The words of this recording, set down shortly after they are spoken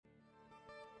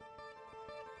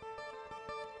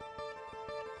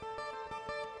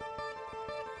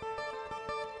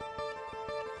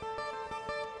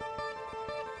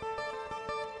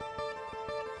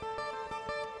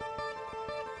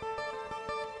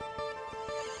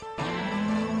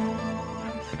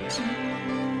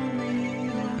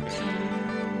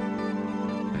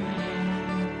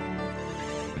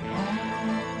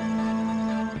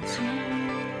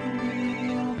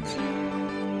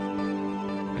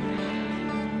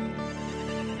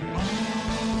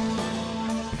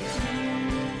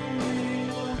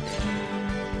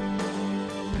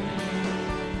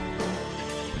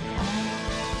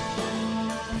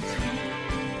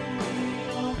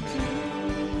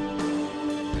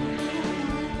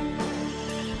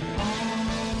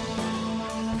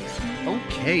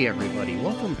Hey everybody,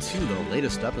 welcome to the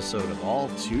latest episode of All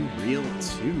Too Real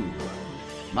 2.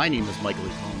 My name is Michael E.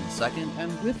 Cohen II,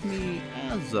 and with me,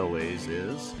 as always,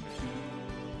 is...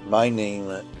 My name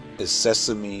is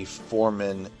Sesame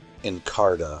Foreman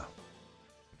Encarta.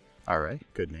 Alright,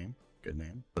 good name.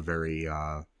 A very,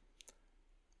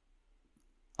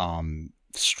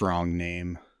 strong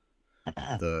name.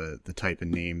 The type of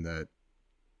name that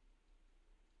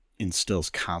instills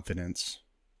confidence.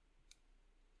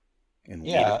 And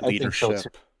leadership. I think so too.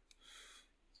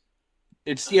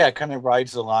 It kind of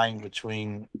rides the line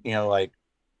between, like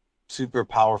super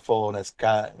powerful and it's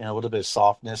got, a little bit of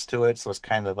softness to it. So it's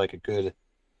kind of like a good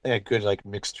like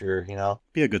mixture,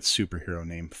 Be a good superhero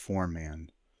name, Foreman.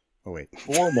 Oh, wait.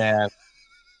 Foreman.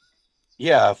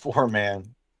 Yeah,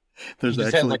 Foreman. There's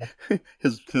actually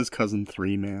his cousin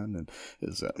Three Man and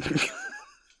his...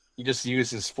 He just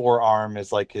used his forearm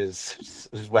as like his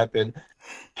weapon.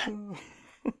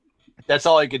 That's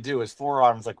all he could do. His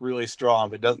forearm's like really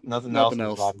strong, but nothing else.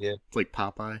 It's like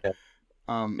Popeye.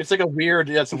 Yeah. It's like a weird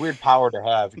power to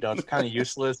have. It's kind of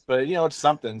useless, but it's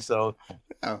something. So,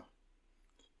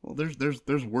 well,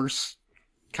 there's worse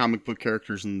comic book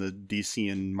characters in the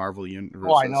DC and Marvel universe.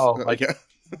 Oh, I know. Like,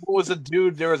 what was a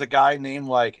dude? There was a guy named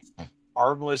like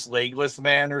Armless Legless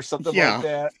Man or something like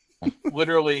that.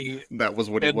 Literally, that was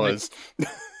what it was.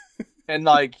 And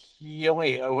like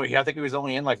I think he was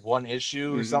only in like one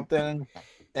issue or something,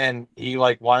 and he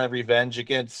like wanted revenge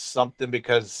against something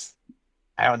because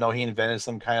I don't know, he invented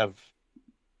some kind of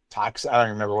toxin. I don't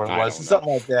remember what it was,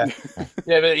 something like that.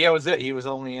 But it was it. He was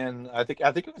only in I think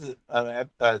it was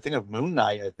I think of Moon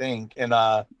Knight, I think, and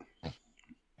I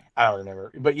don't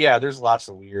remember. But yeah, there's lots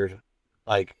of weird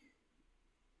like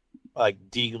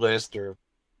D list or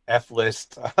F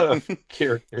list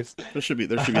characters. There should be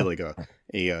like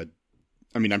a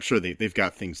I mean, I'm sure they've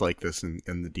got things like this in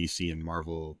the DC and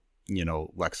Marvel,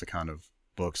 lexicon of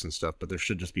books and stuff, but there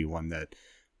should just be one that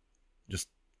just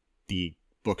the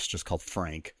book's just called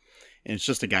Frank, and it's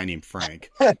just a guy named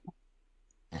Frank.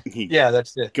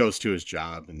 That's it. Goes to his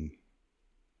job and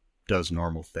does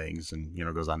normal things and,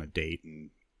 goes on a date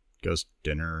and goes to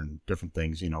dinner and different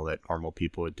things, that normal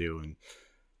people would do. And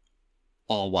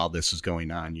all while this is going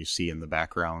on, you see in the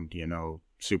background,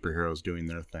 superheroes doing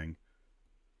their thing.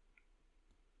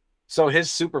 So his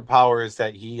superpower is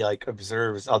that he like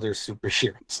observes other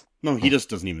superheroes. No, he just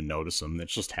doesn't even notice them.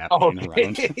 It's just happening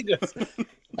around.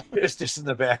 It's just in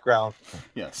the background.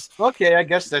 Yes. Okay, I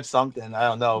guess that's something. I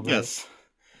don't know. But... Yes.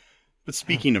 But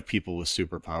speaking of people with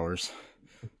superpowers.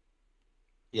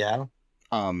 Yeah.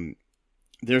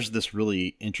 There's this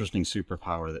really interesting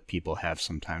superpower that people have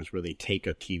sometimes where they take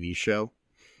a TV show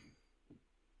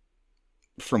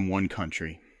from one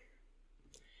country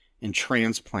and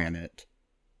transplant it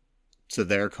to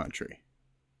their country.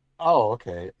 Oh,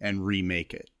 okay. And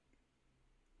remake it.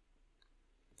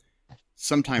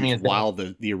 Sometimes while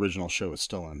the original show is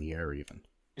still on the air, even.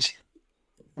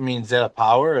 I mean, is that a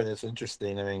power? That's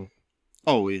interesting. I mean,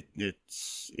 oh,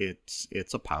 it's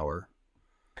a power.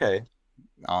 Okay.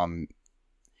 And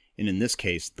in this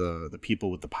case, the people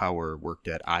with the power worked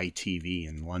at ITV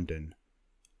in London.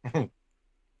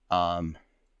 And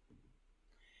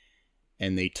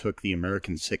they took the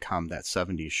American sitcom That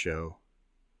 70s Show,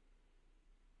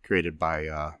 created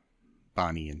by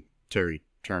Bonnie and Terry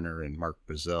Turner and Mark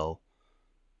Brazil.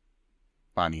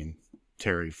 Bonnie and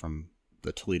Terry from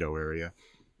the Toledo area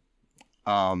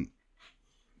of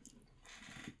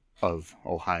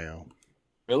Ohio.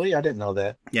 Really? I didn't know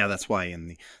that. Yeah, that's why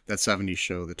in That 70s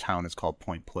Show, the town is called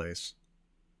Point Place.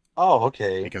 Oh,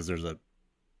 okay. Because there's a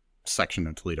section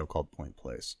of Toledo called Point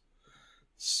Place.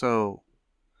 So,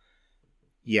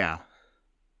 yeah.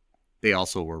 They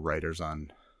also were writers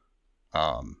on...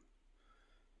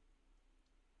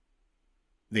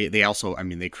 They were also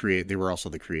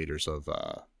the creators of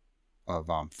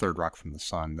Third Rock from the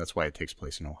Sun. That's why it takes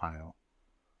place in Ohio.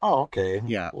 Oh, okay.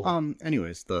 Yeah. Cool.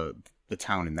 Anyways, the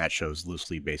town in that show is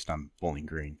loosely based on Bowling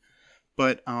Green,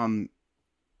 but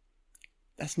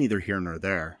that's neither here nor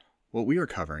there. What we are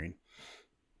covering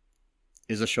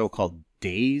is a show called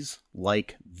Days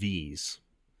Like These,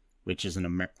 which is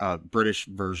a British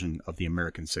version of the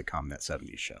American sitcom That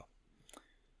 70s Show,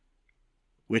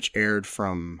 which aired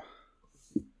for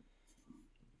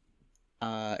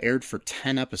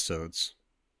 10 episodes.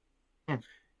 Hmm.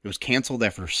 It was canceled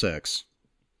after 6.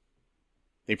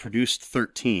 They produced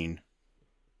 13.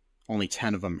 Only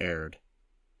 10 of them aired.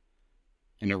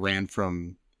 And it ran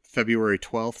from February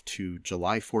 12th to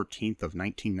July 14th of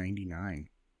 1999.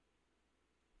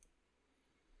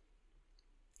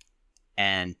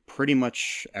 And pretty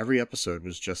much every episode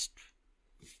was just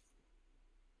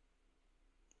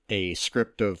a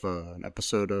script of an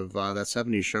episode of That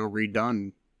 70s Show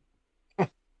redone.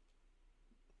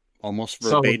 Almost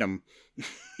verbatim.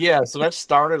 Yeah, so that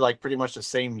started like pretty much the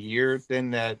same year then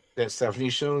that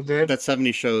 70s Show did. That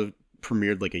 70s Show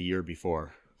premiered like a year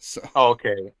before. So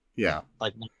okay. yeah.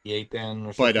 Like 98 then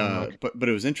or something. But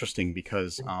it was interesting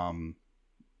because I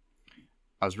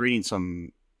was reading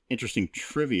some interesting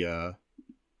trivia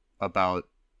about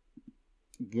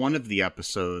one of the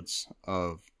episodes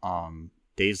of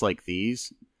Days Like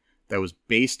These that was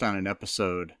based on an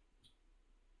episode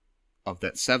of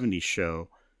That 70s Show,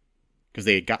 because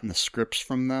they had gotten the scripts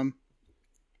from them,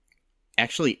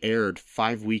 actually aired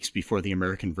 5 weeks before the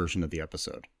American version of the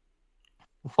episode.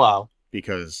 Wow.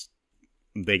 Because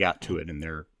they got to it in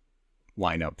their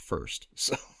lineup first.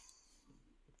 So,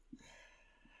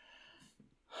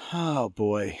 oh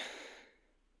boy.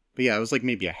 But yeah, it was like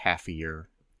maybe a half a year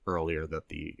earlier that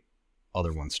the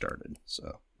other one started.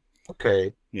 So,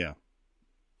 okay. Yeah.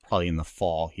 Probably in the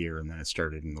fall here, and then it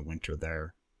started in the winter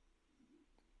there.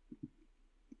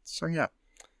 So, yeah.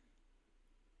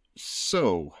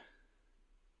 So,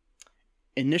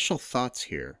 initial thoughts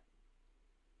here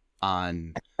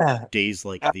on Days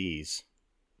Like These.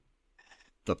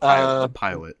 The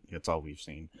pilot. That's all we've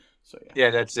seen. So, yeah. Yeah,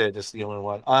 that's it. That's the only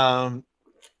one.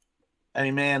 I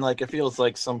mean, man, like, it feels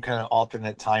like some kind of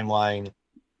alternate timeline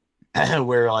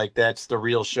where, like, that's the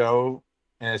real show.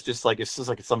 And it's just like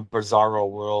some bizarro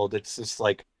world. It's just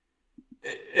like,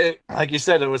 like you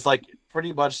said, it was like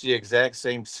pretty much the exact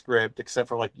same script, except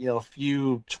for like, a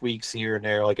few tweaks here and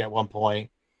there. Like at one point,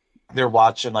 they're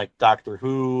watching like Doctor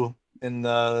Who in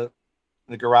the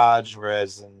garage,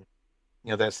 whereas in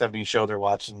that 70s Show they're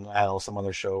watching, I don't know, some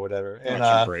other show or whatever.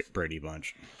 And Brady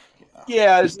Bunch.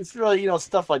 Yeah, it's really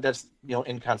stuff like that's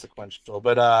inconsequential.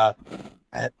 But I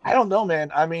don't know,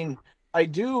 man. I mean, I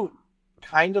do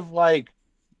kind of like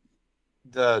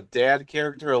the dad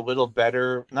character a little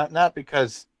better, not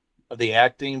because of the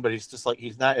acting, but he's just like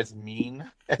he's not as mean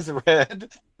as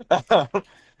Red. I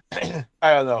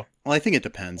don't know. Well, I think it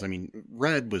depends. I mean,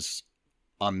 Red was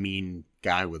a mean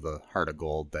guy with a heart of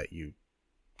gold that you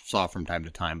saw from time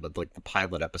to time, but like the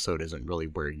pilot episode isn't really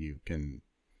where you can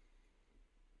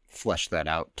flesh that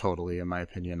out totally, in my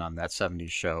opinion, on That 70s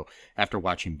Show after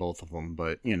watching both of them.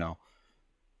 But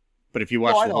but if you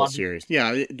watch the whole series,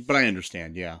 but I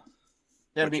understand, yeah.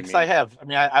 Yeah, because I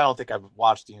don't think I've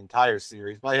watched the entire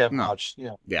series, but I have watched,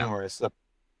 numerous.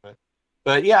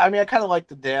 But yeah, I mean, I kind of like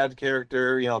the dad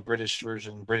character, British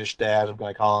version, British dad, I'm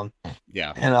going to call him.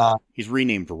 Yeah. And he's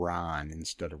renamed Ron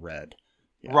instead of Red.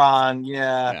 Yeah. Ron,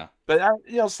 yeah. But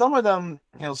some of them,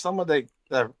 some of the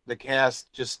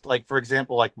cast, just like, for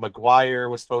example, like McGuire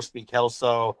was supposed to be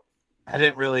Kelso. I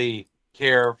didn't really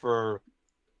care for.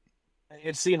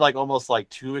 It seemed like almost like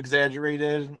too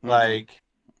exaggerated, like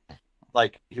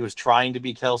he was trying to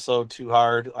be Kelso too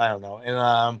hard. I don't know.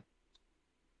 And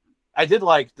I did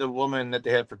like the woman that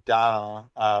they had for Donna,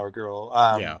 or girl.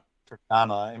 For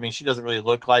Donna. I mean, she doesn't really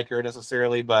look like her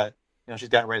necessarily, but she's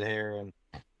got red hair and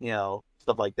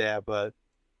stuff like that. But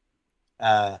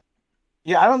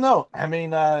yeah, I don't know. I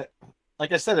mean,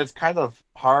 like I said, it's kind of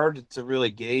hard to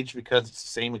really gauge because it's the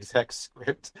same exact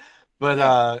script.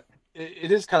 But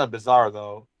it is kind of bizarre,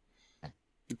 though.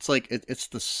 It's like it's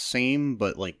the same,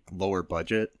 but like lower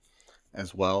budget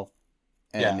as well,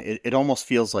 and it almost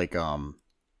feels like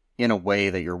in a way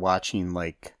that you're watching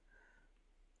like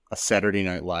a Saturday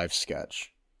Night Live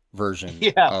sketch version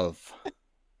of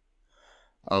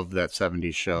That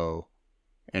 70s Show,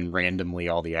 and randomly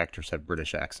all the actors have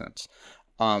British accents.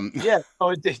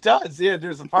 It does. Yeah,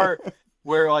 there's a part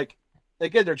where like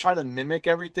again they're trying to mimic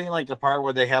everything, like the part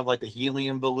where they have like the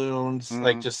helium balloons,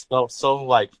 like just felt so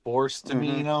like forced to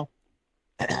me,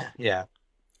 Yeah.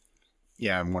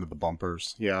 Yeah, and one of the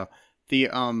bumpers. Yeah. The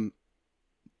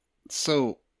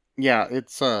so yeah,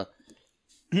 it's a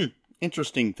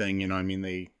interesting thing, I mean,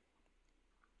 they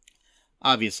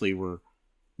obviously were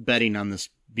betting on this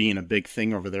being a big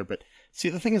thing over there, but see,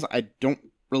 the thing is, I don't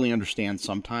really understand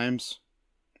sometimes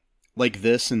like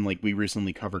this, and like we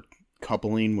recently covered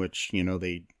Coupling, which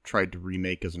they tried to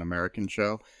remake as an American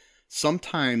show.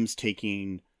 Sometimes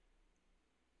taking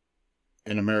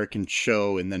an American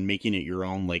show and then making it your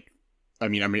own. Like,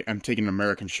 I'm taking an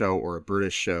American show or a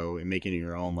British show and making it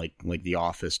your own, like The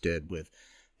Office did with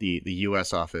the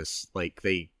U.S. Office. Like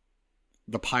the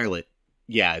pilot,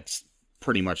 yeah, it's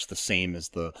pretty much the same as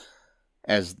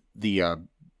the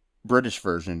British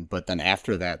version, but then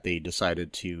after that they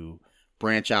decided to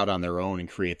branch out on their own and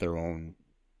create their own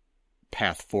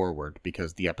path forward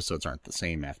because the episodes aren't the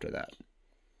same after that.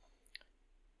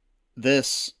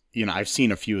 This, I've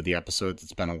seen a few of the episodes.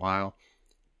 It's been a while.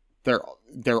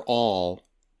 They're all,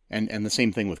 and the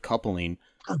same thing with Coupling.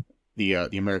 The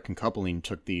American Coupling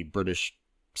took the British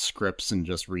scripts and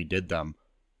just redid them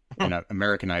and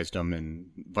Americanized them, and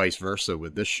vice versa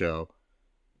with this show.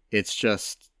 It's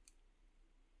just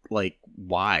like,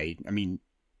 why? I mean,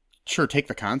 sure, take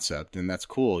the concept and that's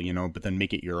cool, but then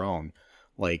make it your own.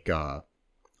 Like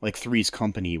Three's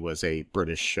Company was a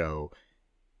British show,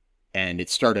 and it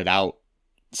started out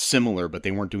similar, but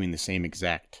they weren't doing the same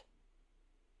exact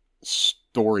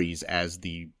stories as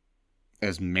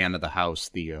Man of the House,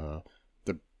 the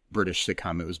British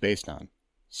sitcom it was based on.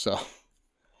 So,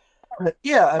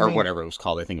 yeah, or whatever it was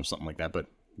called. I think it was something like that, but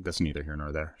that's neither here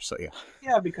nor there. So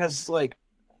yeah, because like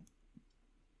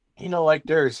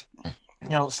there's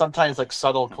sometimes like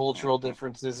subtle cultural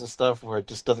differences and stuff where it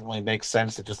just doesn't really make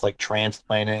sense to just like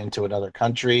transplant it into another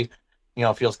country.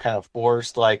 It feels kind of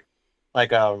forced. Like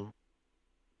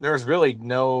there's really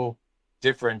no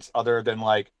difference other than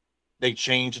like they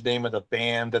changed the name of the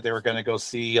band that they were going to go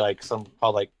see, like some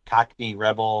called like Cockney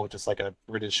Rebel, just like a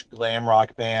British glam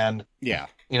rock band. Yeah.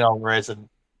 Whereas in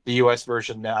the U.S.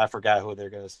 version, now I forgot who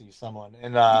they're going to see. Someone,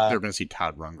 and they're going to see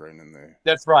Todd Rundgren in there.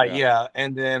 That's right. Yeah.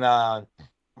 And then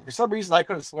for some reason I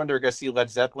could have sworn they were going to see Led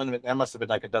Zeppelin, but that must have been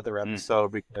like another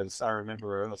episode because I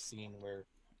remember a scene where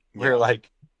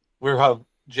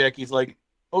Jackie's like,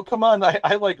 "Oh, come on,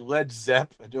 I like Led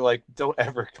Zepp." And they're like, "Don't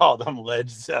ever call them Led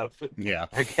Zepp." Yeah.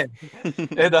 Again.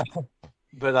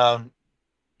 And,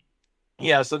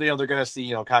 yeah, so they're gonna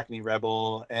see, Cockney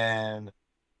Rebel, and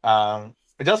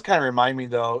it does kind of remind me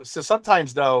though. So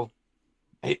sometimes though,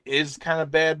 it is kind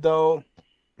of bad though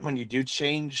when you do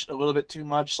change a little bit too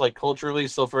much, like culturally.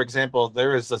 So for example,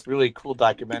 there is this really cool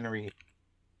documentary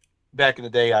back in the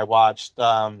day I watched.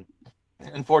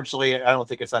 Unfortunately, I don't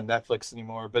think it's on Netflix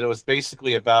anymore, but it was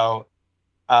basically about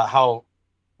how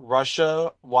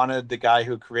Russia wanted the guy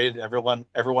who created Everyone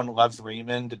Loves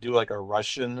Raymond to do like a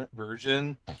Russian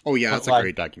version. Oh yeah, that's a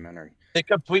great documentary. They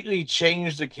completely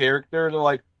changed the character to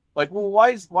like, well, why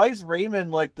is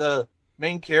Raymond like the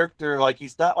main character? Like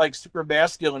he's not like super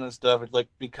masculine and stuff. It's like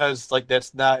because like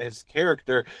that's not his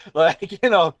character. Like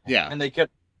Yeah. And they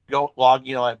kept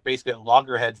basically at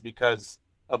loggerheads because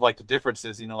of like the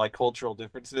differences, like cultural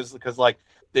differences, because like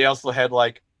they also had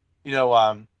like,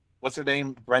 what's her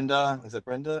name? Brenda? Is it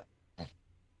Brenda?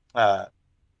 I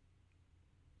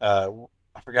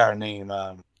forgot her name.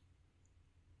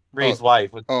 Ray's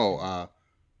wife.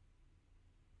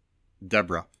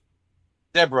 Deborah.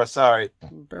 Deborah, sorry.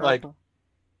 Like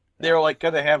they were like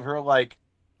gonna have her like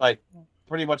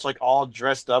pretty much like all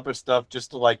dressed up and stuff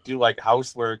just to like do like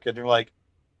housework, and they're like,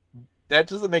 that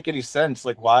doesn't make any sense.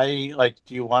 Like, why? Like,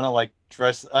 do you want to like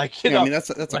dress like? I mean, that's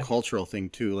a cultural thing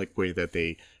too, like way that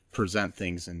they present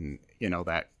things, and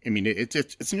that. I mean, it's an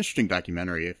interesting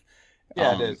documentary. It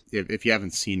is. If you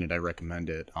haven't seen it, I recommend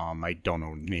it. I don't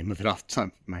know the name of it off the top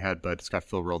of my head, but it's got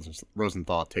Phil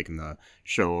Rosenthal taking the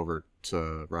show over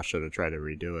to Russia to try to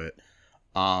redo it.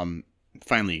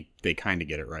 Finally, they kind of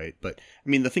get it right, but I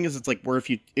mean, the thing is, it's like where if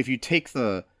you take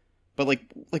the But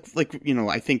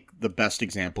I think the best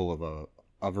example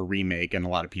of a remake, and a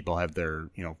lot of people have their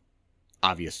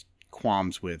obvious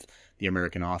qualms with the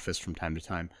American Office from time to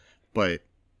time, but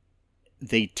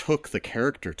they took the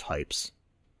character types,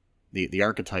 the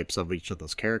archetypes of each of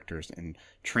those characters, and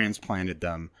transplanted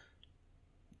them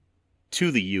to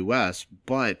the U.S.,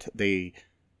 but they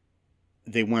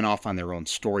went off on their own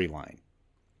storyline.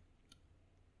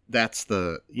 That's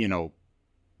the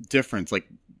difference. Like,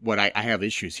 what I have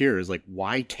issues here is like,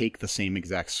 why take the same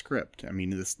exact script? I mean,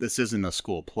 this isn't a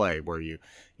school play where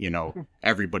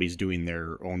everybody's doing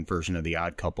their own version of The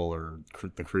Odd Couple or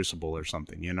The Crucible or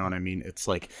something. You know what I mean? It's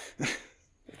like,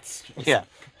 yeah,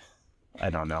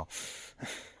 I don't know.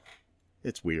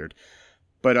 It's weird.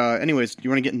 But anyways, do you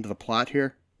want to get into the plot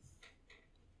here?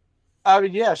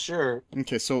 Yeah, sure.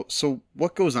 Okay, so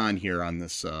what goes on here on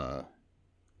this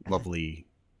lovely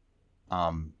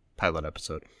pilot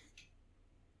episode?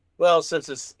 Well, since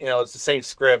it's it's the same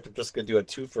script, I'm just gonna do a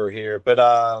twofer here.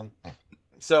 But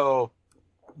so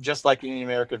just like in the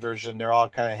American version, they're all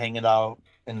kind of hanging out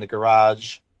in the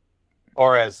garage,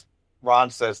 or as Ron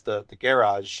says the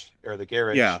garage or the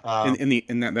garage. Yeah,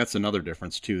 and that's another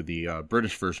difference too. The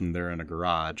British version, they're in a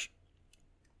garage.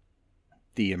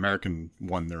 The American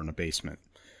one, they're in a basement.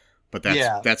 But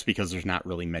Yeah, that's because there's not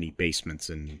really many basements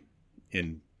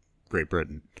in Great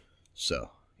Britain.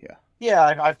 So yeah,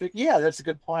 yeah, I think yeah, that's a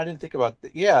good point. I didn't think about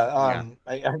that. Yeah,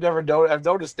 yeah, I've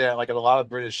noticed that like in a lot of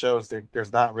British shows,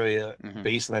 there's not really hmm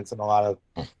basements and a lot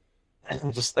of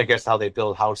just I guess how they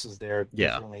build houses there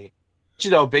yeah, differently. But,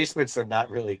 you know, basements are not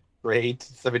really great.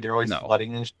 I mean, they're always no,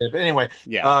 flooding and shit. But anyway,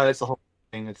 yeah, it's a whole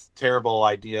thing. It's a terrible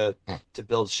idea to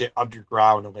build shit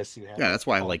underground unless you have. yeah. That's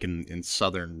why, like in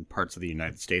southern parts of the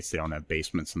United States, they don't have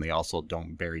basements, and they also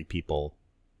don't bury people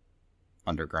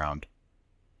underground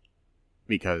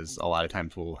because a lot of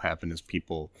times what will happen is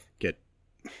people get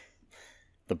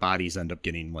the bodies end up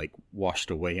getting like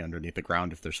washed away underneath the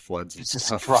ground if there's floods and Jesus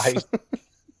stuff. Christ.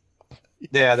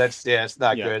 Yeah, it's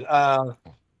not Yeah, good.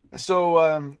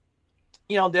 So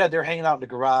you know, they're hanging out in the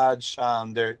garage.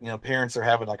 Their parents are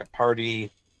having like a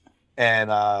party, and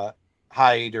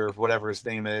Hyde or whatever his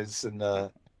name is, and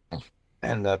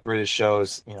the British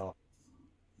shows,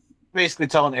 basically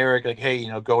telling Eric like, hey,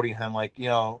 goading him like,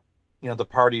 the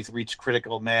party's reached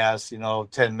critical mass.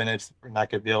 10 minutes, we're not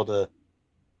gonna be able to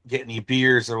get any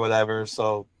beers or whatever.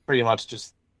 So pretty much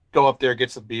just go up there,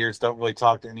 get some beers. Don't really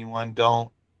talk to anyone.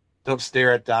 Don't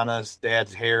stare at Donna's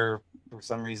dad's hair for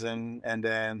some reason. And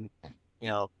then, you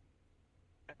know,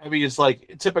 I mean, it's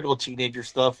like typical teenager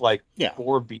stuff, like yeah,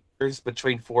 four beers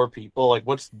between four people. Like,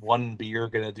 what's one beer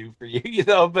gonna do for you?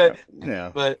 yeah.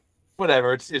 But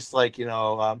whatever. It's just like,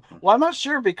 well, I'm not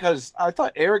sure because I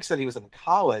thought Eric said he was in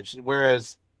college,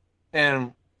 whereas,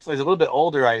 and so he's a little bit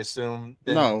older, I assume.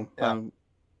 Than No, I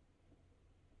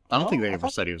don't think no, they ever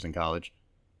said he was in college.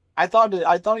 I thought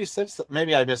he said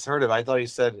maybe I misheard him. I thought he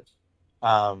said,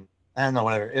 I don't know,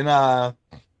 whatever.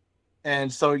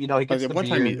 And so he gets the At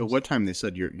beers. one time they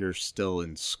said you're still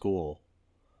in school.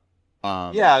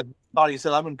 Um, Yeah, I thought he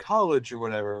said I'm in college or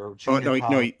whatever, or oh junior no, no,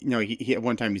 college. he at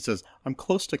one time he says I'm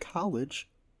close to college.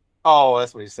 Oh,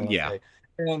 that's what he said. Yeah, Okay.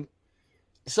 And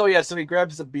so yeah, so he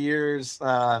grabs the beers.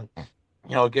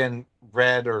 Again,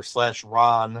 Red or slash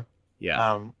Ron.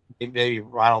 yeah. Maybe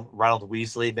Ronald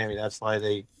Weasley. Maybe that's why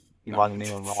he No. wanted to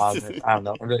name him Ron. I don't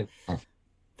know. I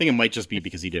think it might just be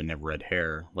because he didn't have red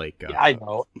hair. Like, Yeah, I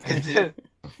know.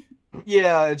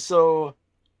 Yeah, and so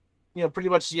pretty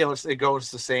much, it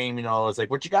goes the same. It's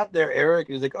like, what you got there, Eric?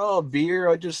 He's like, oh, beer.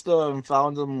 I just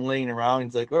found them laying around.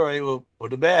 He's like, all right, well,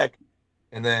 put it back.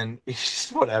 And then he's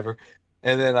just whatever.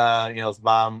 And then his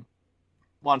mom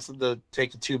wants him to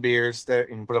take the two beers there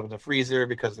and put them in the freezer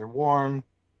because they're warm.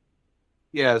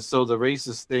 Yeah, so the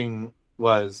racist thing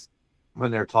was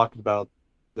when they're talking about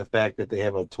the fact that they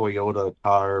have a Toyota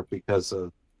car because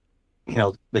of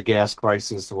the gas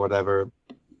crisis or whatever.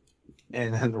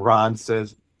 And then Ron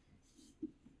says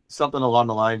something along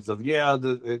the lines of, "Yeah,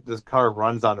 this car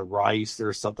runs on rice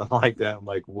or something like that." I'm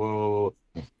like, "Whoa!"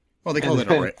 well, they And call it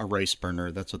then, a rice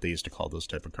burner. That's what they used to call those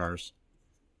type of cars.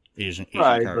 Asian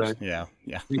right, cars. but Yeah,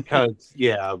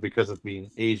 yeah, because of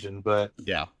being Asian, but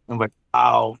yeah. I'm like,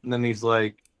 "Ow!" And then he's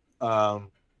like,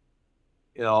 um,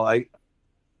 I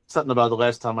something about the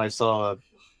last time I saw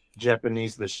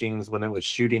Japanese machines when it was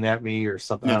shooting at me or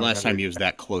something. I The don't last time remember. he was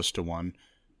that close to one,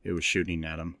 it was shooting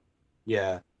at him.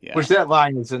 Yeah, Yeah, which that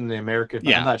line is in the American. I'm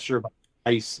yeah, not sure about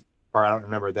ice part. I don't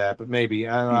remember that, but maybe.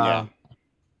 yeah,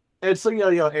 And so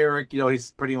Eric,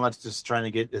 he's pretty much just trying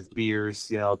to get his beers,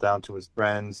 down to his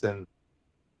friends, and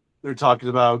they're talking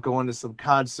about going to some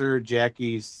concert.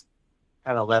 Jackie's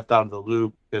kind of left out of the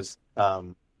loop because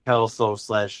Kelso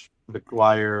slash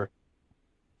McGuire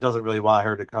doesn't really want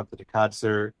her to come to the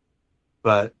concert,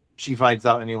 but she finds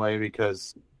out anyway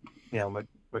because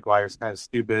McGuire's kind of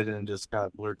stupid and just kind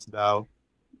of blurts it out,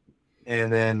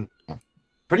 and then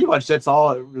pretty much that's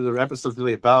all the episode's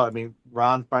really about. I mean,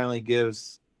 Ron finally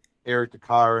gives Eric the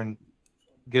car and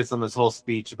gives him this whole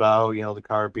speech about the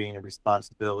car being a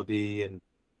responsibility and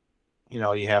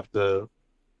you have to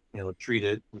treat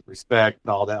it with respect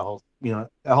and all that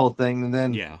whole thing.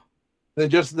 And yeah. then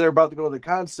just they're about to go to the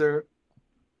concert,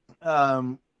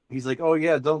 he's like, oh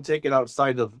yeah, don't take it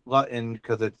outside of Lutton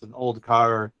because it's an old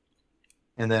car.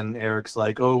 And then Eric's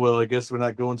like, oh well, I guess we're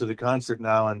not going to the concert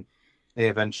now. And they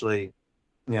eventually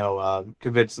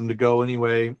convince him to go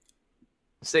anyway.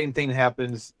 Same thing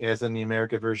happens as in the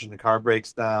American version. The car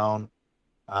breaks down.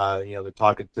 They're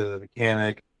talking to the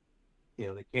mechanic.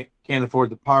 They can't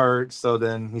afford the part. So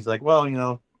then he's like,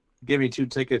 well, give me 2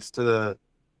 tickets to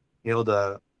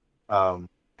the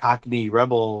Cockney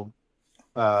Rebel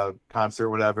concert,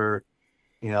 whatever.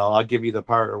 I'll give you the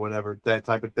part or whatever, that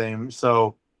type of thing.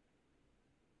 So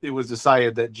it was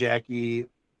decided that Jackie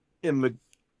and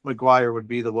McGuire would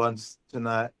be the ones to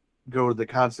not go to the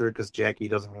concert because Jackie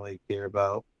doesn't really care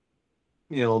about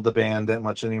the band that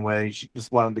much anyway. She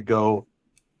just wanted to go,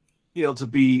 to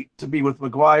be with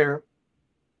McGuire,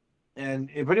 and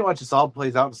it pretty much just all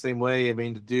plays out the same way. I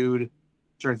mean, the dude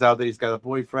turns out that he's got a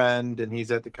boyfriend, and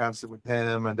he's at the concert with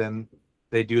him, and then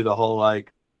they do the whole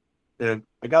like, I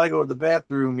gotta go to the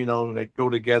bathroom, and they go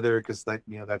together because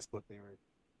that's what they were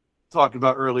talking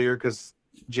about earlier. Because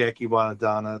Jackie wanted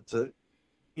Donna to,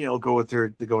 go with her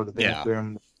to go to the Yeah.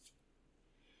 bathroom,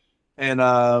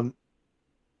 and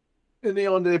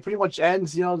it pretty much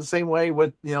ends, the same way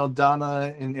with,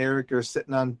 Donna and Eric are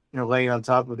sitting on, laying on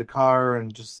top of the car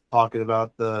and just talking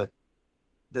about the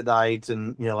night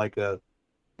and, like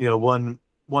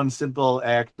one simple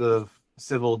act of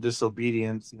civil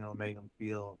disobedience, made him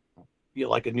feel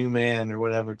like a new man or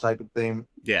whatever type of thing.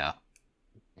 Yeah.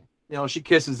 She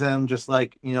kisses him just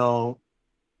like, the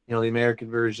American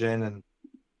version.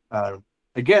 And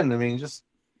again, I mean, just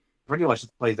pretty much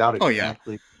just plays out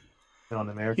exactly on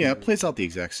the American. Yeah, it plays out the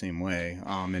exact same way.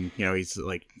 And he's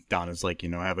like, Donna's like,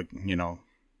 have a,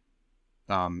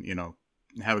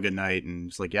 have a good night, and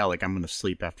it's like, yeah, like I'm gonna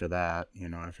sleep after that,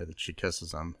 after that she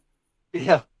kisses him.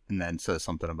 Yeah. And then says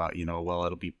something about, well,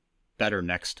 it'll be better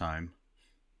next time.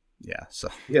 Yeah. So.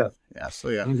 Yeah. Yeah. So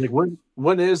yeah. And he's like,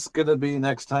 when is gonna be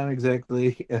next time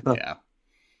exactly? Yeah.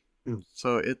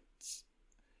 So it's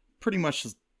pretty much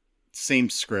the same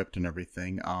script and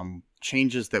everything.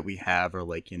 Changes that we have are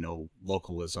like,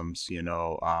 localisms,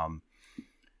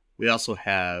 we also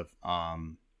have,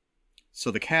 so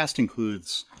the cast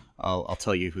includes, I'll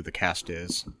tell you who the cast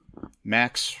is.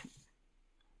 Max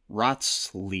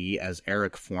Rotzley as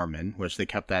Eric Foreman, which they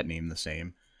kept that name the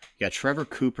same. You got Trevor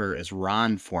Cooper as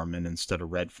Ron Foreman instead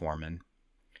of Red Foreman.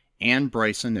 Ann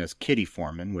Bryson as Kitty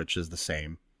Foreman, which is the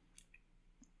same.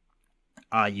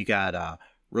 You got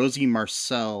Rosie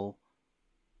Marcel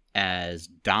as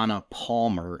Donna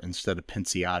Palmer instead of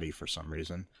Pinciotti for some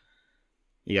reason.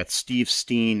 You got Steve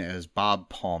Steen as Bob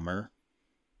Palmer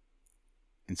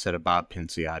instead of Bob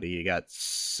Pinciotti. You got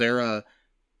Sarah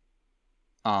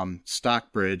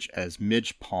Stockbridge as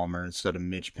Midge Palmer instead of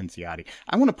Midge Pinciotti.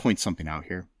 I want to point something out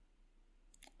here.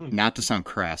 Not to sound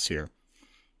crass here.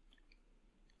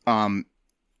 In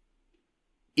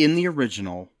the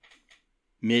original,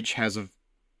 Midge has a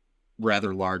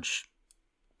rather large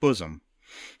bosom.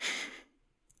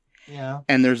 Yeah.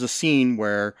 And there's a scene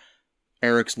where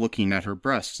Eric's looking at her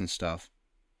breasts and stuff.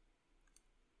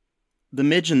 The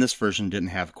Midge in this version didn't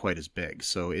have quite as big,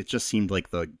 so it just seemed like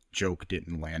the joke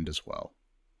didn't land as well.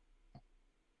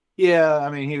 Yeah, I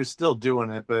mean, he was still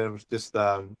doing it, but it was just,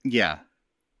 yeah.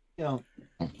 Yeah.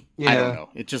 I don't know.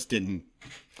 It just didn't.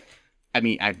 I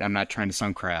mean, I'm not trying to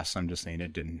sound crass. I'm just saying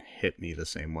it didn't hit me the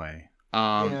same way.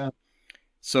 Yeah.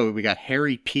 So we got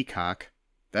Harry Peacock.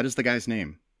 That is the guy's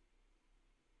name.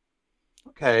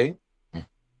 Okay.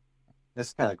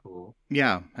 That's kind of cool.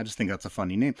 Yeah, I just think that's a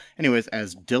funny name. Anyways,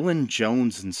 as Dylan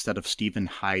Jones instead of Stephen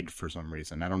Hyde for some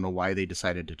reason. I don't know why they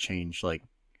decided to change, like,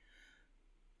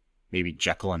 maybe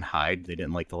Jekyll and Hyde. They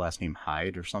didn't like the last name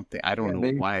Hyde or something. I don't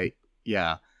know why.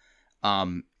 Yeah.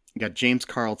 Got James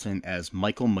Carlton as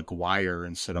Michael McGuire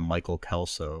instead of Michael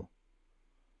Kelso.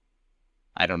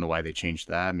 I don't know why they changed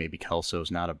that. Maybe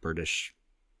Kelso's not a British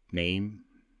name.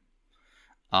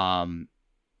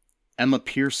 Emma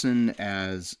Pearson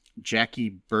as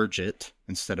Jackie Burgett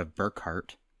instead of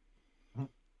Burkhart. And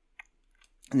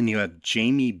then you have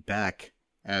Jamie Beck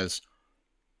as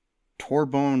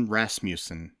Torbjorn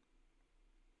Rasmussen.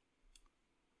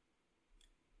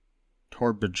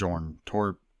 Torbjorn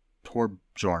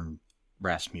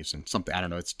Rasmussen. Something, I don't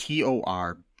know. It's Torbjorn.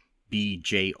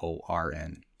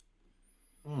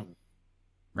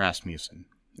 Rasmussen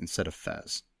instead of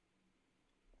Fez.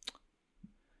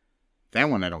 That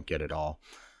one I don't get at all.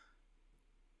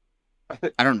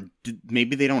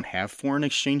 Maybe they don't have foreign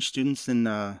exchange students in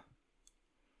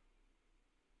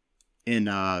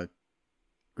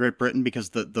Great Britain, because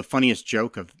the funniest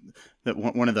joke of that,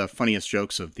 one of the funniest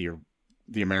jokes of the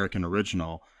American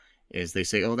original is they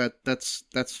say, "Oh, that's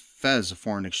Fez, a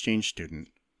foreign exchange student.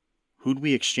 Who'd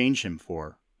we exchange him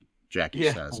for?"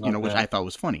 Jackie says, which I thought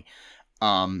was funny.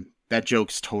 That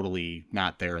joke's totally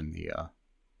not there in the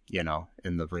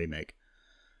in the remake.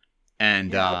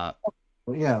 And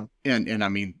and I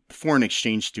mean, foreign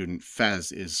exchange student,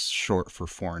 Fez is short for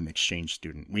foreign exchange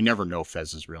student. We never know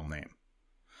Fez's real name.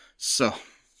 So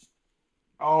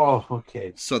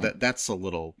okay. So that's a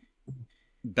little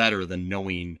better than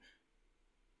knowing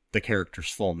the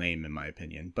character's full name, in my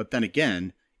opinion. But then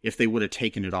again, if they would have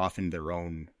taken it off in their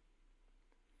own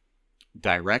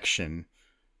direction,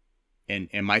 And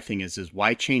my thing is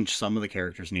why change some of the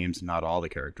characters' names and not all the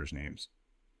characters' names?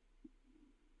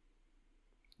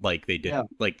 Like they did, Yeah.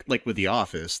 like with The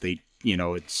Office, they, you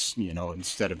know, it's, you know,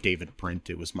 instead of David Brent,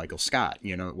 it was Michael Scott.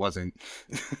 You know, it wasn't.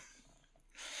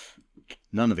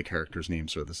 None of the characters'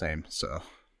 names are the same. So,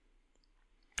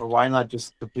 Or why not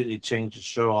just completely change the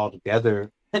show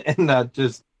altogether and not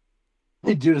just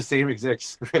do the same exact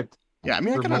script? yeah, I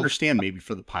mean, I For can most, understand maybe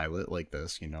for the pilot like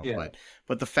this, you know, yeah,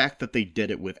 but the fact that they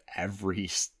did it with every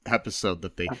episode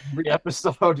that they, every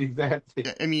episode exactly.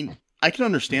 I mean, I can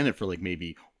understand it for like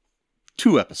maybe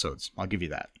 2 episodes. I'll give you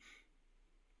that.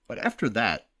 But after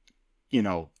that, you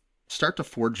know, start to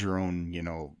forge your own, you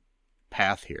know,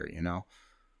 path here. You know,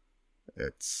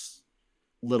 it's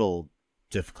a little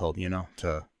difficult, you know,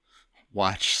 to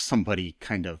watch somebody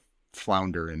kind of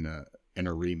flounder in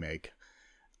a remake.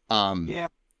 Yeah,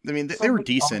 I mean, they were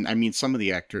decent. I mean, some of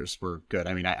the actors were good.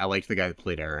 I mean, I liked the guy that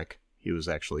played Eric. He was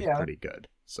actually pretty good.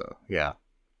 So, yeah.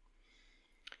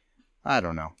 I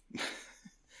don't know.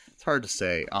 It's hard to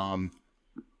say. Do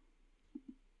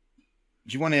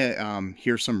you want to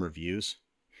hear some reviews?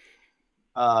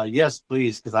 Yes,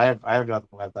 please, because I have nothing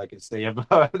left I can say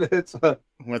about it. So,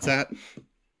 What's that?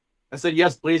 I said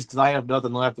yes, please, because I have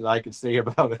nothing left that I can say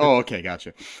about it. Oh, okay,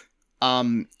 gotcha.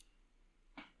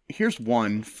 Here's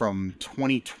one from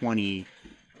 2020,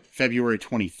 February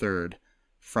 23rd,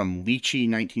 from Lychee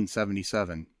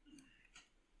 1977.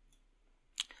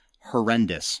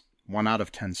 Horrendous. 1 out of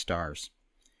 10 stars.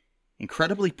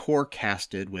 Incredibly poor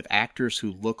casted with actors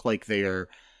who look like they are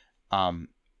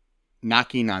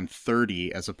knocking on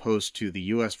 30 as opposed to the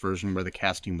US version where the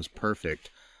casting was perfect.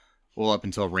 Well, up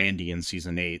until Randy in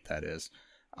season 8, that is.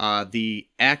 The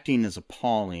acting is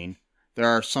appalling. There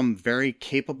are some very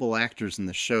capable actors in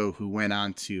the show who went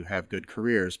on to have good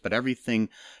careers, but everything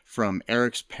from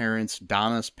Eric's parents,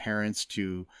 Donna's parents,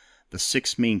 to the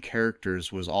 6 main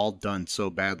characters was all done so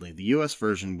badly. The US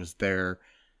version was there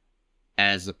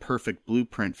as a perfect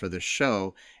blueprint for this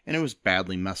show, and it was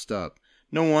badly messed up.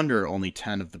 No wonder only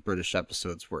 10 of the British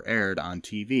episodes were aired on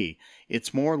TV.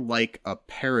 It's more like a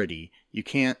parody. You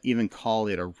can't even call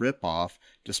it a rip-off,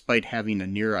 despite having a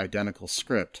near-identical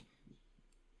script,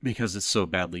 because it's so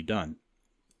badly done.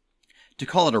 To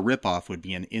call it a rip-off would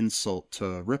be an insult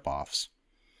to rip-offs.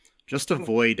 Just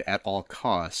avoid at all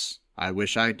costs. I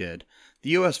wish I did.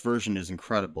 The US version is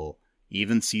incredible,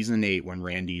 even season 8 when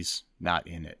Randy's not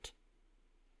in it.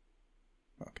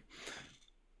 Okay.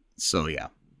 So yeah.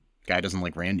 Guy doesn't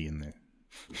like Randy in there.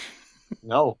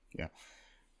 No. Yeah.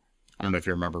 I don't know if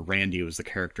you remember, Randy was the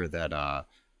character that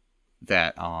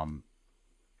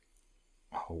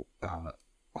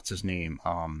what's his name?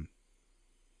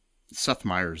 Seth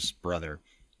Meyers' brother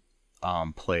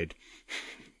played.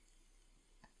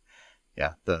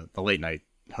 Yeah, the late night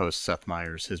host Seth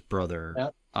Meyers, his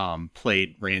brother,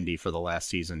 played Randy for the last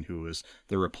season, who was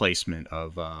the replacement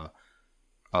of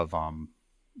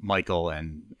Michael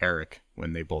and Eric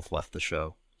when they both left the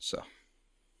show. So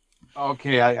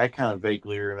Okay, I kind of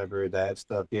vaguely remember that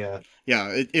stuff. Yeah. yeah,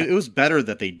 it was better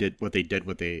that they did what they did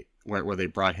where they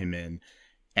brought him in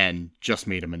and just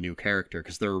made him a new character,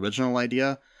 because their original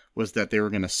idea was that they were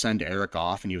going to send Eric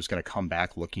off and he was going to come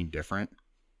back looking different.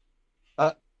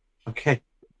 Okay.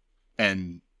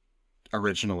 And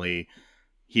originally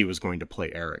he was going to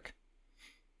play Eric.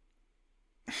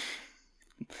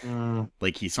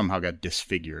 Like he somehow got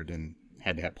disfigured and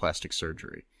had to have plastic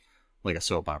surgery, like a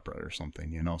soap opera or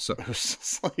something, you know. So it was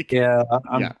just like, Yeah,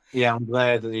 I'm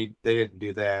glad that they didn't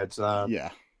do that. Yeah.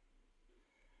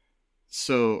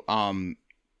 So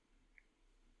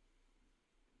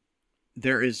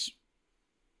there's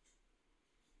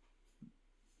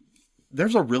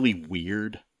a really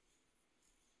weird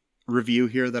review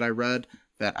here that I read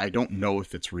that I don't know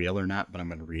if it's real or not, but I'm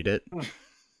going to read it.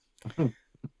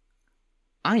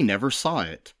 I never saw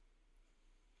it,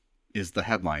 is the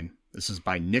headline. This is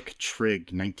by Nick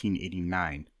Trigg,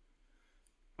 1989,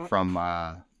 from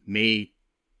May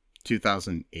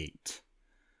 2008.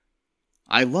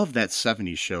 I love that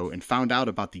 70s show and found out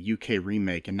about the UK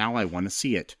remake, and now I want to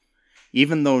see it.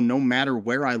 Even though no matter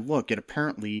where I look, it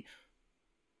apparently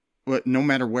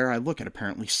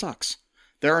sucks.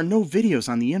 There are no videos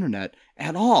on the internet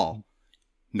at all.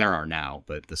 There are now,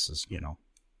 but this is,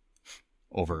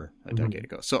 over a decade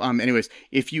ago. So, anyways,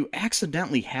 if you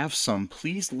accidentally have some,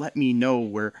 please let me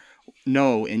know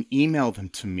and email them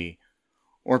to me,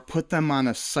 or put them on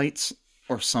a site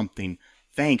or something.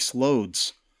 Thanks,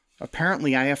 loads.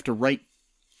 Apparently, I have to write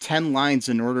 10 lines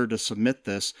in order to submit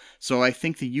this, so I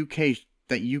think UK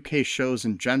shows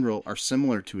in general are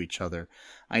similar to each other.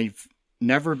 I've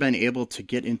never been able to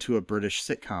get into a British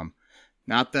sitcom.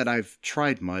 Not that I've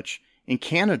tried much. In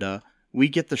Canada, we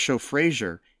get the show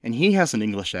Frasier, and he has an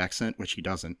English accent, which he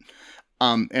doesn't.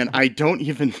 And I don't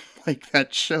even like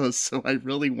that show, so I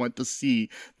really want to see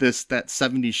that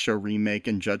 70s show remake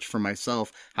and judge for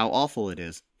myself how awful it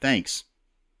is. Thanks.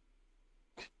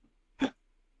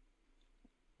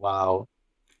 Wow.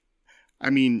 I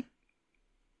mean,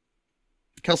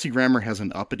 Kelsey Grammer has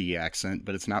an uppity accent,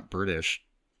 but it's not British.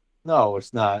 No,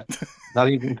 it's not. Not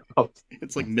even close.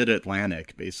 It's like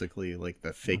mid-Atlantic, basically, like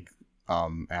the fake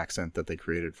accent that they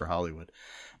created for Hollywood.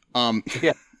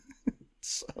 Yeah.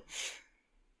 So,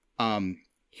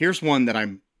 here's one that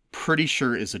I'm pretty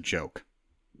sure is a joke.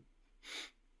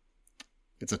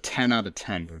 It's a 10 out of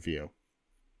 10 review.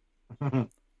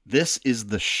 This is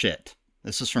the shit.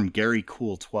 This is from Gary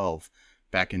Cool 12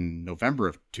 back in November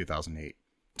of 2008.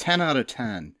 10 out of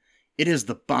 10. It is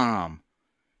the bomb.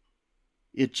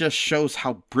 It just shows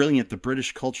how brilliant the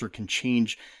British culture can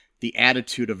change the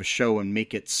attitude of a show and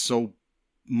make it so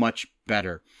much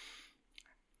better.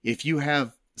 If you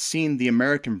have seen the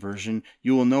American version,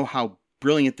 you will know how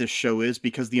brilliant this show is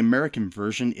because the American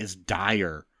version is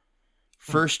dire.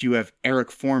 First, you have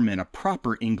Eric Foreman, a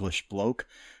proper English bloke,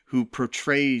 who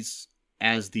portrays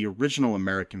as the original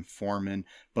American Foreman,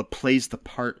 but plays the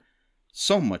part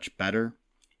so much better.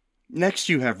 Next,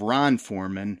 you have Ron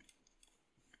Foreman.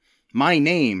 My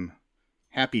name,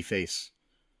 Happy Face.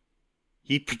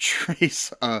 He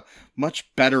portrays a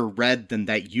much better Red than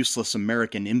that useless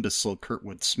American imbecile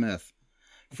Kurtwood Smith.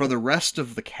 For the rest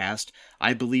of the cast,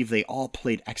 I believe they all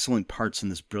played excellent parts in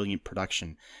this brilliant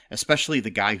production, especially the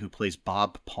guy who plays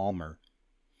Bob Palmer.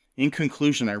 In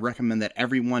conclusion, I recommend that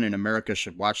everyone in America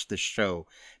should watch this show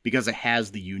because it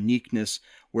has the uniqueness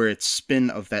where its spin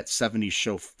of that 70s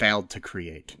show failed to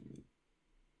create.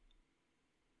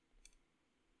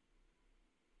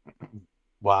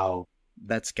 Wow.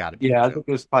 That's gotta be. Yeah, I think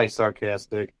it was probably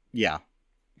sarcastic. Yeah.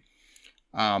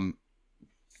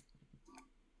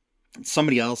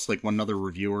 Somebody else, like one other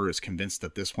reviewer, is convinced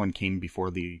that this one came before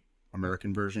the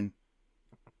American version.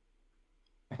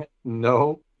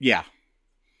 No. Yeah.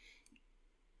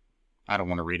 I don't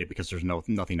want to read it because there's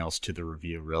nothing else to the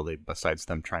review, really, besides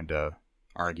them trying to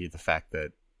argue the fact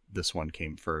that this one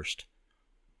came first.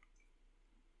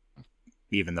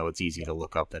 Even though it's easy to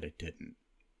look up that it didn't.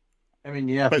 I mean,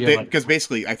 yeah. Because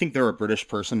basically, I think they're a British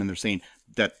person, and they're saying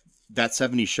that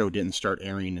 70s show didn't start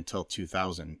airing until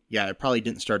 2000. Yeah, it probably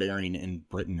didn't start airing in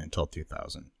Britain until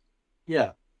 2000.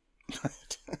 Yeah.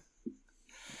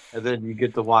 And then you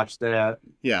get to watch that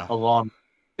along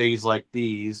days like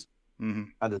these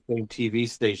on the same TV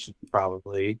station,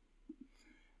 probably.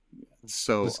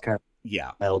 So, kind of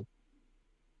wild.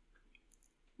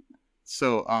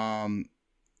 So,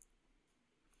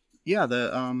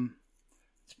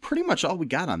 it's pretty much all we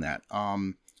got on that.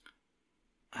 I'm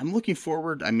looking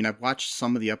forward. I mean, I've watched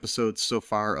some of the episodes so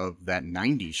far of that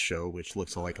 90s show, which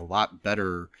looks like a lot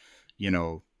better,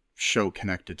 show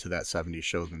connected to that 70s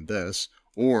show than this,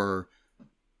 or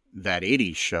that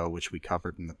 80s show, which we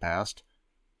covered in the past.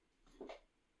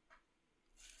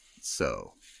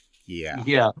 So, yeah.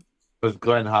 Yeah. With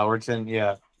Glenn Howerton,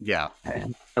 yeah. Yeah.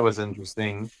 That was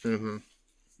interesting. Mm-hmm.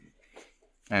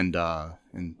 And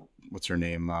what's her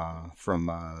name from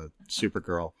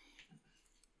Supergirl?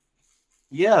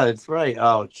 Yeah, that's right.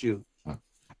 Oh, shoot. I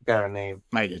got her name.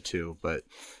 I did too, but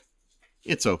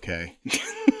it's okay.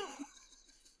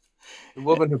 The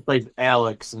woman who plays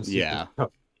Alex in Yeah.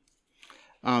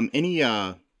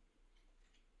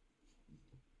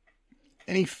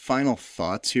 Any final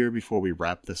thoughts here before we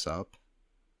wrap this up?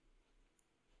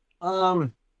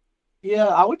 Yeah,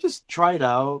 I would just try it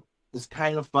out. It's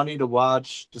kind of funny to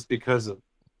watch just because of,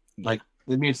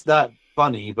 it's not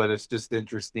funny, but it's just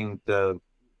interesting to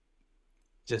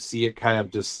just see it kind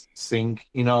of just sink,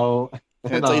 And,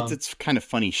 it's kind of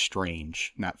funny,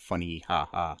 strange, not funny,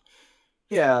 haha.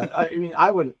 Yeah,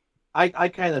 I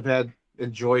kind of had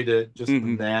enjoyed it just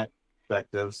from that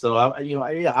perspective. So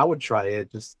I would try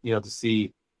it just to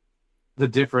see the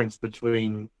difference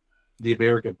between the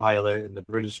American pilot and the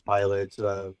British pilot.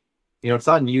 It's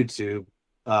on YouTube.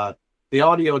 The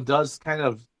audio does kind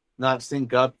of not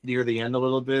sync up near the end a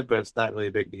little bit, but it's not really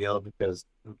a big deal because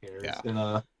who cares?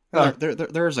 Yeah.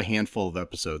 There's a handful of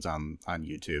episodes on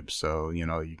YouTube, so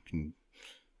you can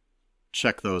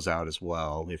check those out as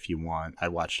well if you want. I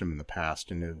watched them in the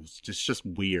past, and it was just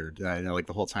weird. The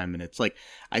whole time, and it's like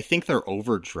I think they're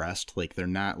overdressed. Like they're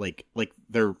not like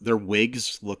their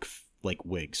wigs look like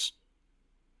wigs.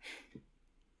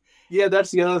 Yeah,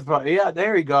 that's the other part. Yeah,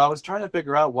 there you go. I was trying to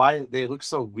figure out why they look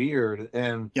so weird,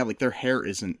 and yeah, like their hair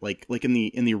isn't like in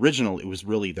the original. It was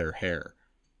really their hair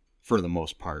for the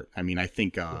most part. I mean, I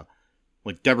think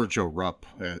like Deborah Jo Rupp,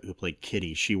 who played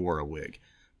Kitty, she wore a wig,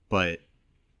 but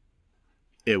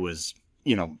it was,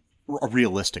 you know, a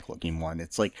realistic looking one.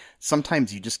 It's like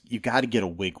sometimes you got to get a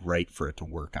wig right for it to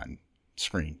work on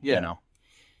screen, Yeah. you know,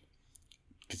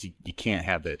 because you can't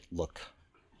have it look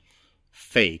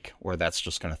fake, or that's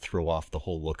just going to throw off the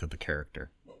whole look of the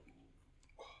character.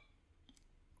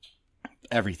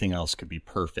 Everything else could be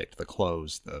perfect. The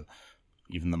clothes,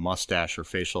 even the mustache or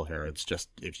facial hair. It's just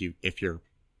if your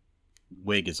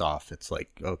wig is off, it's like,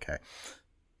 okay.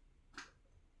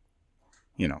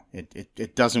 You know,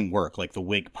 it doesn't work like the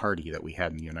wig party that we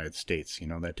had in the United States. You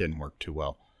know, that didn't work too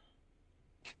well.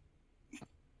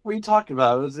 What are you talking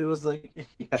about? It was like,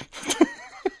 yeah.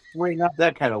 Wait, not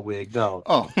that kind of wig, no.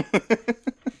 Oh.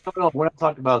 No, we're not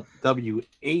talking about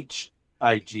WHIG.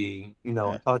 You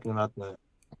know, I'm talking about the.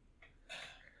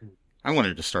 I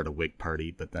wanted to start a wig party,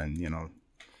 but then, you know,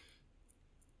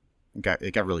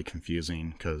 it got really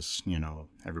confusing because, you know,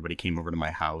 everybody came over to my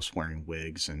house wearing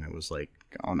wigs, and it was like,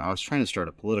 oh no, I was trying to start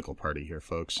a political party here,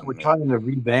 folks. We're trying to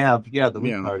revamp, the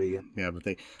wig party. Yeah, but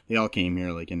they all came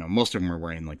here, like, you know, most of them were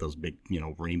wearing like those big, you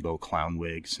know, rainbow clown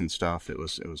wigs and stuff. It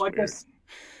was well, weird. I guess,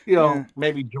 you know,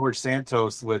 maybe George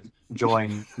Santos would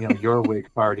join, you know, your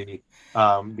wig party.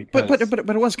 Because... But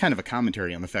it was kind of a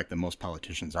commentary on the fact that most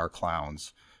politicians are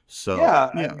clowns. So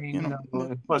I mean, you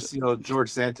know, plus, you know, George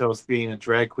Santos being a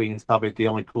drag queen is probably the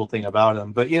only cool thing about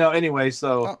him. But, you know, anyway,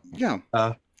 so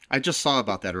I just saw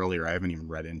about that earlier. I haven't even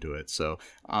read into it. So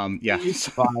it's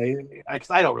fine.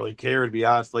 I don't really care, to be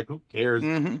honest. Like, who cares?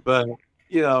 Mm-hmm. But,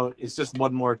 you know, it's just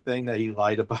one more thing that he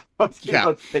lied about.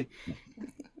 Yeah.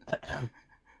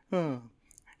 Because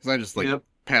I just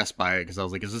passed by it because I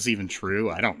was like, is this even true?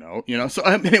 I don't know. You know. So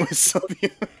anyway,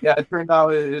 yeah, it turned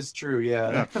out it is true.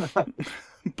 Yeah.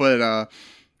 But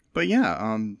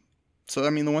yeah, so I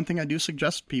mean, the one thing I do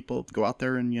suggest people go out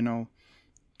there and, you know,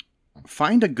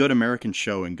 find a good American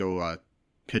show and go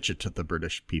pitch it to the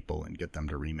British people and get them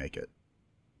to remake it.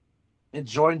 And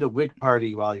join the wig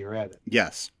party while you're at it.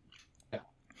 Yes. Yeah.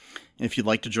 And if you'd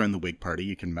like to join the wig party,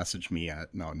 you can message me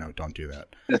at no, don't do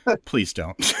that. Please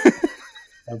don't.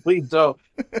 Please don't.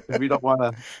 We don't want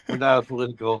to. We're not a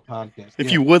political podcast.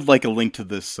 If you would like a link to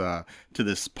this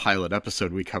pilot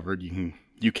episode we covered,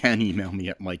 you can email me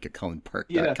at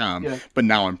mike@cullenpark.com. Yeah. But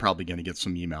now I'm probably going to get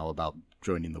some email about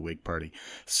joining the wig party.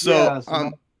 So,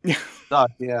 yeah.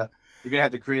 You're gonna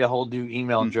have to create a whole new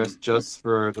email address just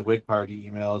for the wig party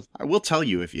emails. I will tell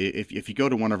you, if you go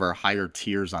to one of our higher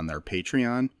tiers on their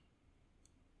Patreon,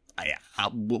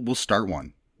 we'll start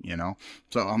one. You know,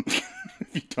 so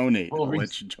if you donate, I'll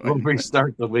let you join. We'll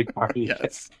restart the wig party.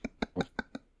 Yes.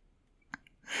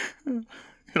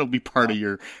 It'll be part of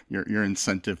your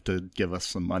incentive to give us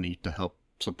some money to help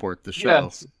support the show.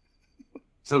 Yes.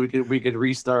 So we could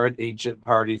restart an ancient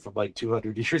party from like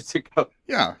 200 years ago.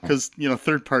 Yeah, because, you know,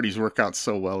 third parties work out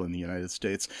so well in the United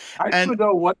States. I don't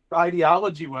know what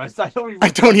ideology was. I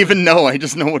don't even know. I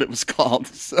just know what it was called.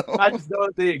 So I just know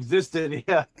that they existed.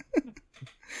 Yeah.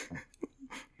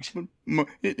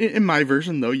 In my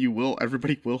version, though,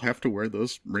 everybody will have to wear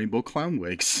those rainbow clown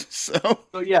wigs. So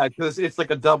yeah, because it's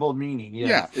like a double meaning.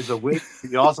 Yeah, it's a wig.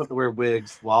 You also have to wear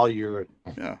wigs while you're,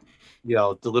 you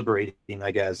know, deliberating,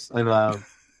 I guess. And I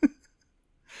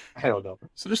don't know.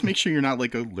 So just make sure you're not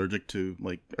like allergic to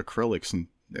like acrylics and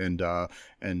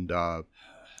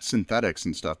synthetics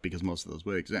and stuff, because most of those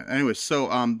wigs. Anyway, so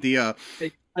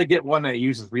I get one that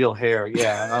uses real hair.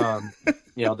 Yeah.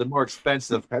 You know, they're more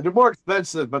expensive. They're more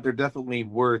expensive, but they're definitely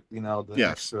worth, you know, the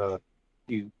extra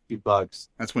few bucks.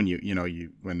 That's when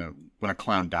when a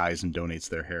clown dies and donates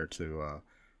their hair to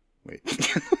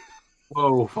wait.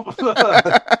 Whoa.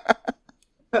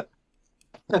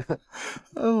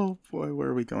 Oh boy, where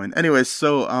are we going? Anyway,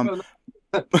 so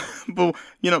but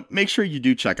you know, make sure you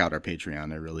do check out our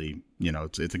Patreon. I really, you know,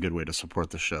 it's a good way to support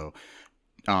the show.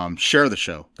 Share the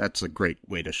show. That's a great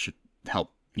way to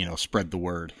help, you know, spread the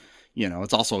word. You know,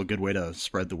 it's also a good way to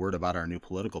spread the word about our new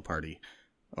political party.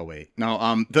 Oh wait,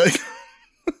 no.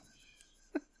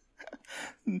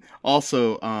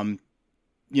 Also,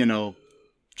 you know,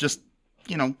 just,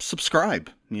 you know, subscribe.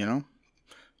 You know,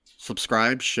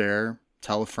 subscribe, share,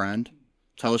 tell a friend,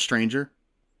 tell a stranger.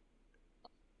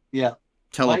 Yeah.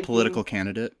 Tell a political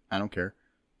candidate. I don't care.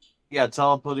 Yeah,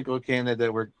 tell a political candidate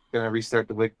that we're going to restart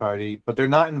the wig party, but they're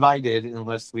not invited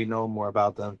unless we know more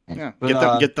about them. Yeah,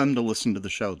 but, get them to listen to the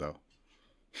show, though.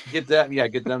 Get them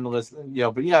to listen. You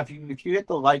know, but yeah, if you hit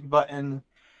the like button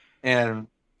and,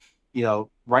 you know,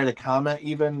 write a comment,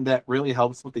 even, that really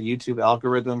helps with the YouTube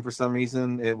algorithm. For some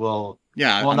reason, it will.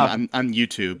 Yeah, on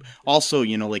YouTube. Also,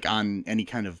 you know, like on any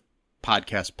kind of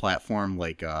podcast platform,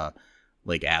 like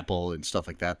like Apple and stuff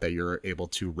like that, that you're able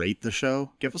to rate the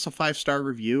show. Give us a 5-star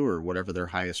review or whatever their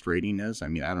highest rating is. I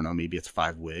mean, I don't know, maybe it's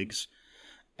 5 wigs.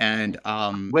 And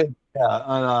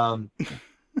wigpod.com,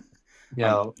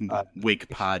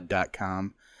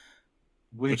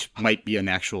 which might be an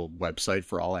actual website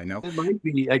for all I know. It might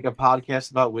be like a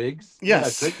podcast about wigs.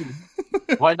 Yes. Yeah,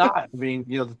 why not? I mean,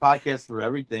 the podcast for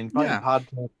everything. Probably a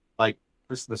podcast like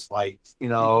Christmas lights,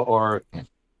 or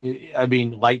I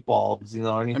mean, light bulbs,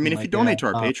 anything. I mean, if like you donate to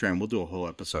our Patreon, we'll do a whole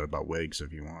episode about wigs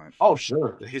if you want. Oh,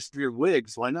 sure. The history of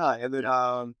wigs. Why not? And then,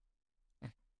 I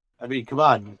mean, come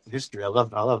on, history. I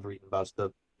love reading about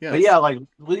stuff. Yes. But yeah, like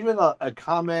leaving a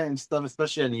comment and stuff,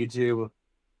 especially on YouTube,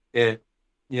 it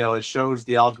shows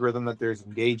the algorithm that there's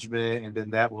engagement, and then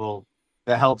that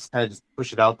helps kind of just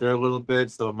push it out there a little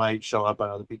bit, so it might show up on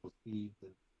other people's feeds.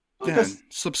 Yeah,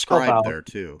 subscribe there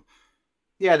too.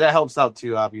 Yeah, that helps out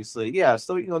too, obviously. Yeah,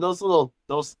 so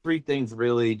those 3 things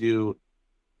really do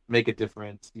make a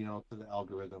difference, to the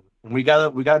algorithm. And we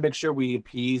gotta make sure we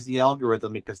appease the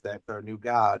algorithm, because that's our new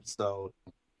god. So,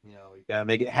 you gotta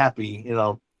make it happy,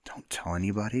 Don't tell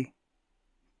anybody.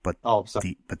 But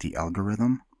the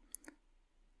algorithm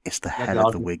is the head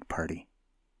of the wig party.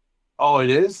 Oh,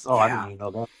 it is? Oh, yeah. I didn't even know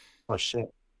that. Oh,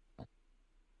 shit.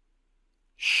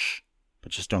 Shh.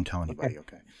 But just don't tell anybody,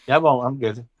 okay? Yeah, well, I'm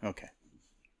good. Okay.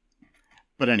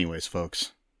 But anyways,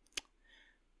 folks,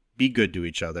 be good to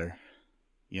each other,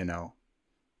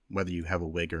 whether you have a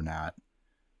wig or not,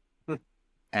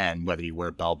 and whether you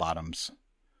wear bell bottoms.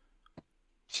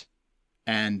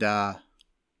 And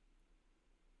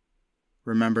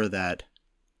remember that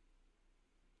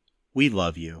we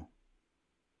love you.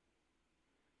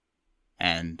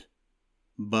 And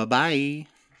bye-bye.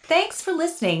 Thanks for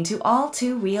listening to All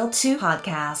Too Real 2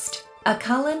 podcast, a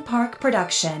Cullen Park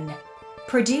production.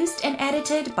 Produced and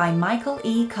edited by Michael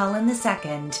E. Cullen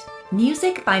II.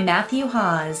 Music by Matthew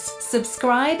Hawes.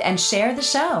 Subscribe and share the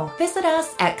show. Visit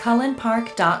us at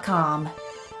cullenpark.com.